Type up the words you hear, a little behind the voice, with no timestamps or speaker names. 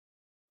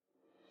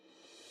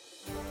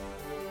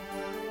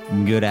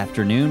Good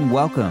afternoon.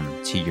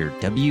 Welcome to your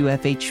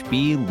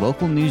WFHB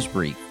local news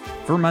brief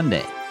for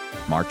Monday,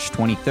 March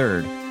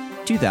 23rd,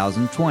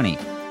 2020.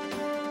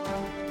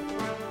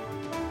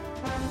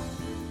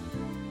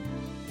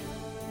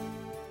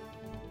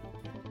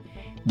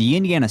 The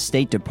Indiana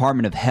State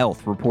Department of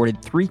Health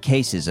reported 3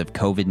 cases of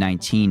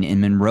COVID-19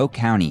 in Monroe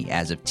County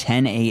as of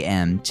 10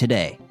 a.m.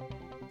 today.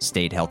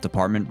 State Health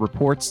Department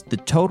reports the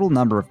total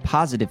number of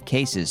positive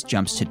cases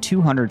jumps to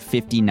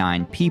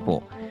 259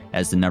 people,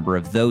 as the number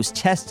of those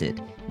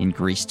tested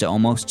increased to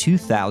almost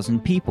 2,000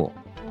 people.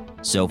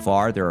 So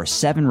far, there are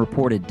 7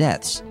 reported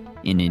deaths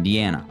in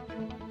Indiana.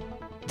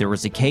 There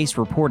was a case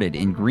reported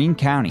in Greene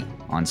County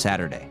on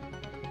Saturday.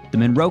 The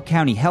Monroe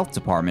County Health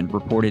Department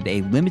reported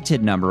a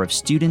limited number of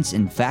students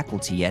and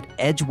faculty at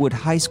Edgewood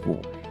High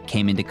School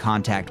came into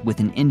contact with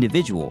an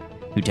individual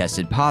who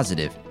tested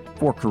positive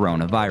for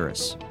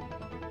coronavirus.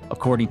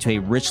 According to a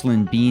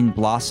Richland Bean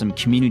Blossom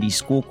Community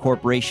School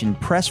Corporation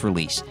press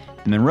release,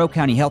 the Monroe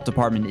County Health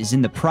Department is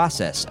in the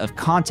process of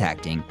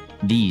contacting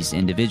these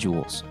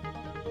individuals.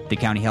 The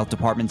County Health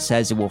Department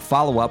says it will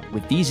follow up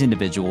with these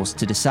individuals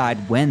to decide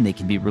when they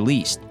can be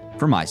released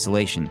from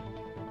isolation.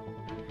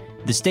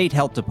 The State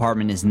Health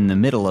Department is in the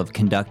middle of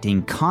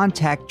conducting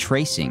contact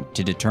tracing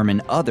to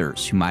determine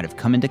others who might have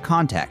come into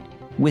contact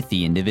with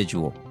the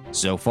individual.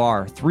 So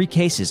far, 3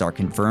 cases are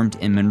confirmed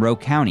in Monroe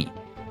County,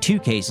 2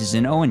 cases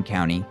in Owen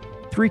County,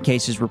 3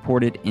 cases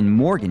reported in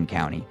Morgan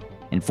County,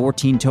 and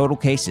 14 total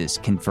cases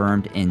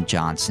confirmed in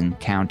Johnson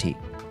County.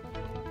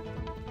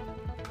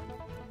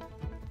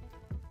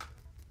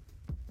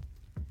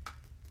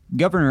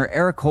 Governor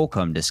Eric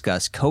Holcomb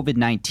discussed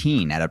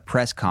COVID-19 at a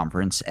press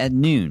conference at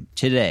noon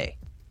today.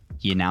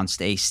 He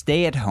announced a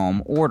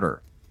stay-at-home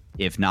order.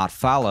 If not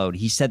followed,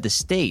 he said the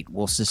state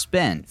will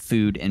suspend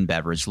food and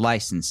beverage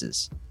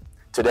licenses.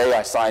 Today,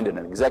 I signed an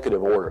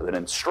executive order that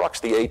instructs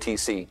the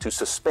ATC to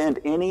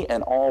suspend any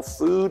and all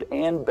food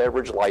and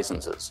beverage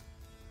licenses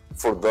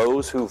for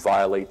those who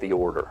violate the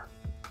order.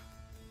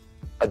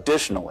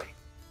 Additionally,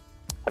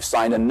 I've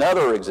signed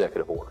another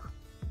executive order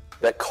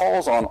that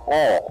calls on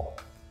all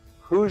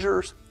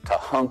Hoosiers to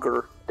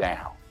hunker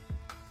down.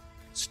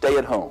 Stay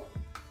at home.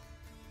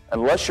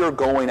 Unless you're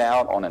going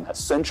out on an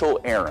essential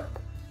errand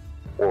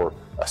or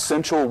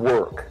essential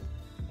work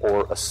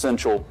or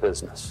essential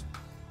business.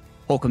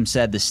 Holcomb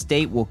said the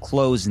state will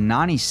close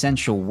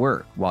non-essential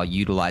work while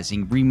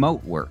utilizing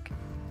remote work.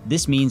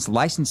 This means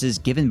licenses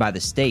given by the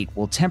state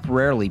will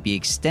temporarily be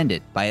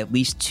extended by at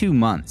least 2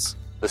 months.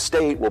 The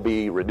state will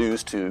be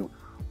reduced to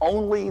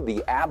only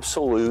the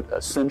absolute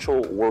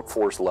essential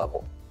workforce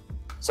level,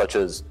 such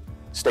as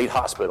state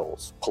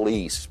hospitals,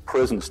 police,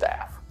 prison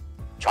staff,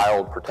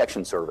 child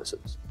protection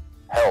services,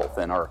 health,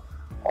 and our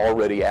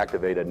already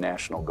activated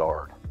National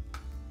Guard.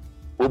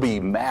 We'll be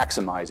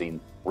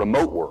maximizing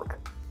remote work,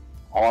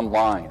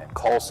 online and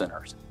call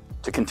centers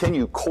to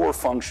continue core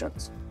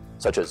functions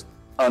such as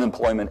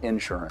unemployment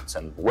insurance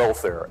and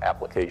welfare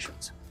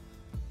applications.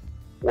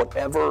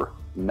 Whatever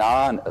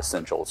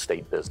non-essential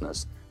state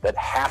business that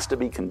has to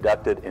be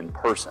conducted in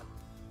person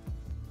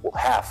will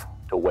have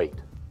to wait.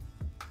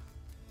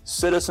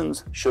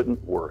 Citizens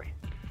shouldn't worry.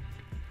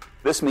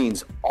 This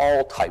means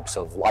all types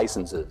of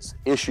licenses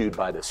issued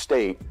by the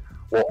state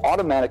will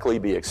automatically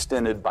be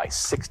extended by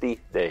 60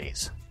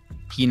 days.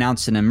 He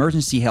announced an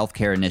emergency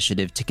healthcare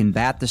initiative to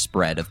combat the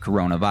spread of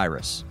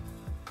coronavirus.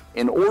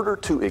 In order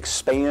to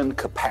expand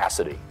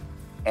capacity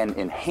and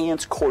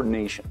enhance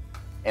coordination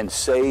and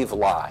save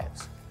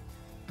lives,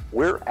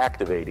 we're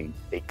activating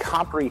a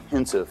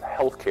comprehensive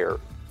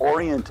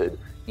healthcare-oriented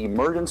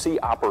emergency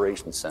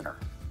operations center,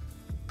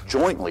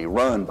 jointly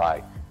run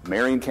by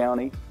Marion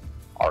County,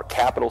 our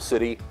capital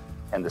city,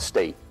 and the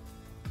state.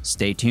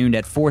 Stay tuned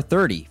at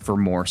 4:30 for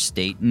more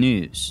state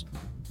news.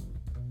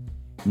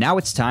 Now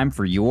it's time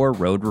for your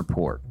road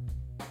report.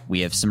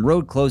 We have some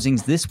road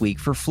closings this week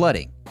for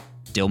flooding.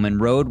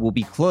 Dillman Road will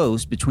be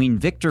closed between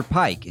Victor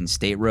Pike and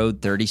State Road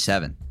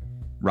 37.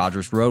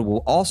 Rogers Road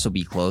will also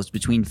be closed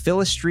between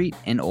Phyllis Street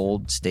and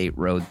Old State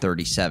Road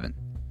 37.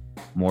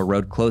 More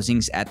road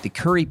closings at the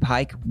Curry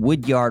Pike,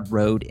 Woodyard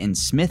Road, and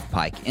Smith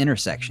Pike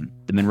intersection.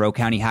 The Monroe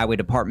County Highway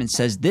Department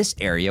says this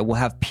area will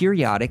have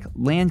periodic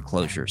land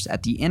closures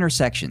at the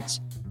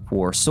intersections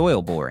for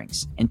soil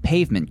borings and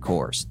pavement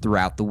cores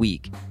throughout the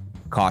week.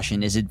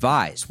 Caution is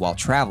advised while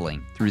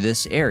traveling through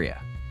this area.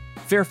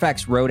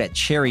 Fairfax Road at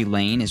Cherry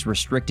Lane is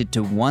restricted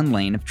to 1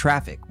 lane of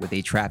traffic with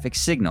a traffic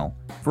signal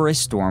for a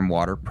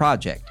stormwater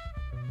project.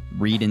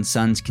 Reed &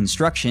 Sons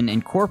Construction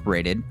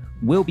Incorporated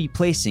will be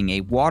placing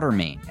a water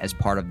main as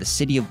part of the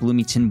City of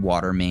Bloomington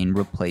water main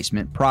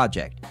replacement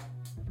project.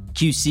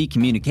 QC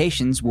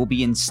Communications will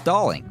be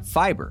installing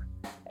fiber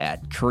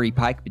at Curry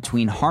Pike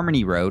between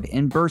Harmony Road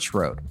and Birch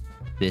Road.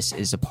 This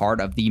is a part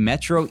of the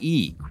Metro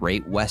E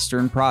Great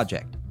Western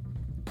project.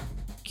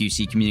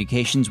 QC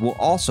Communications will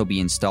also be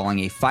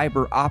installing a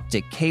fiber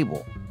optic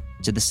cable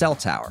to the cell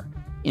tower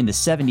in the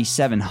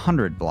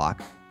 7700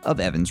 block of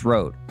Evans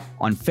Road.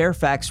 On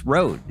Fairfax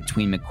Road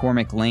between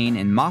McCormick Lane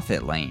and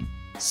Moffett Lane,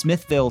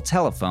 Smithville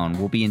Telephone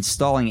will be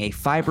installing a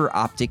fiber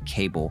optic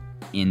cable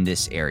in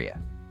this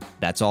area.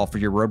 That's all for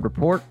your road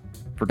report.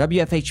 For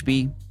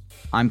WFHB,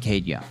 I'm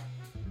Cade Young.